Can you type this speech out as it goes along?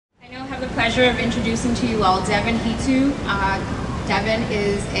pleasure of introducing to you all Devon Hee. Devon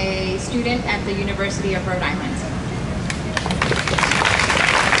is a student at the University of Rhode Island.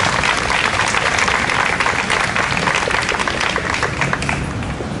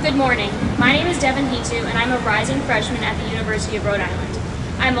 Good morning. My name is Devon Hee, and I'm a rising freshman at the University of Rhode Island.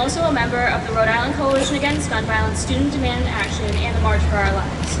 I'm also a member of the Rhode Island Coalition Against Gun Violence, Student Demand Action, and the March for Our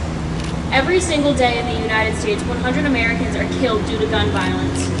Lives. Every single day in the United States, 100 Americans are killed due to gun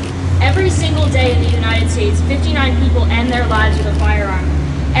violence. Every single day in the United States, 59 people end their lives with a firearm.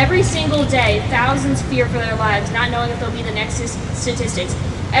 Every single day, thousands fear for their lives, not knowing if they'll be the next statistics.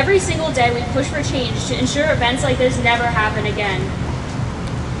 Every single day, we push for change to ensure events like this never happen again.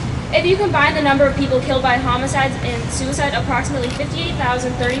 If you combine the number of people killed by homicides and suicide, approximately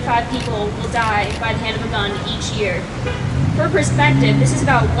 58,035 people will die by the hand of a gun each year. For perspective, this is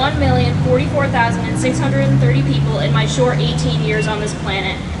about 1,044,630 people in my short 18 years on this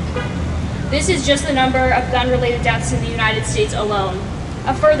planet. This is just the number of gun-related deaths in the United States alone.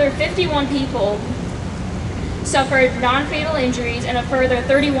 A further 51 people suffered non-fatal injuries, and a further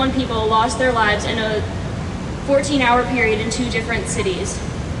 31 people lost their lives in a 14-hour period in 2 different cities.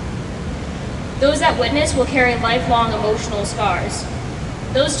 Those that witness will carry lifelong emotional scars.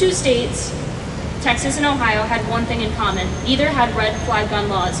 Those 2 states, Texas and Ohio, had one thing in common. Neither had red flag gun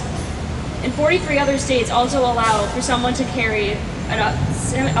laws. And 43 other states also allow for someone to carry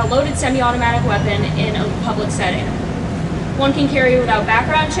a loaded semi-automatic weapon in a public setting. One can carry without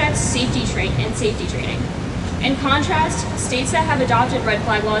background checks, safety training. In contrast, states that have adopted red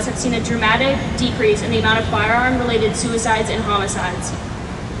flag laws have seen a dramatic decrease in the amount of firearm-related suicides and homicides.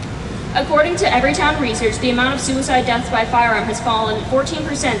 According to Everytown research, the amount of suicide deaths by firearm has fallen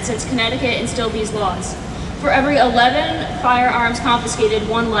 14% since Connecticut instilled these laws. For every 11 firearms confiscated,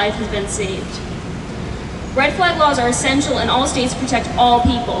 1 life has been saved. Red flag laws are essential in all states to protect all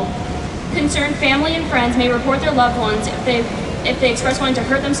people. Concerned family and friends may report their loved ones if they express wanting to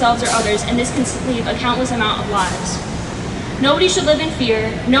hurt themselves or others, and this can leave a countless amount of lives. Nobody should live in fear.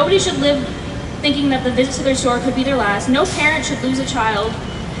 Nobody should live thinking that the visit to their store could be their last. No parent should lose a child.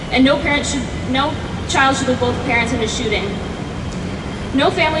 And no child should lose both parents in a shooting. No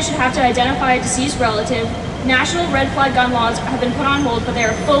family should have to identify a deceased relative. National red flag gun laws have been put on hold, but they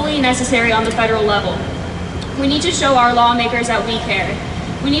are fully necessary on the federal level. We need to show our lawmakers that we care.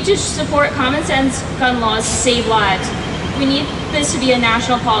 We need to support common sense gun laws to save lives. We need this to be a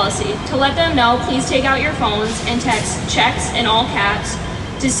national policy. To let them know, please take out your phones and text checks in all caps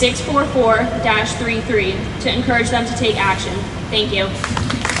to 644-33 to encourage them to take action. Thank you.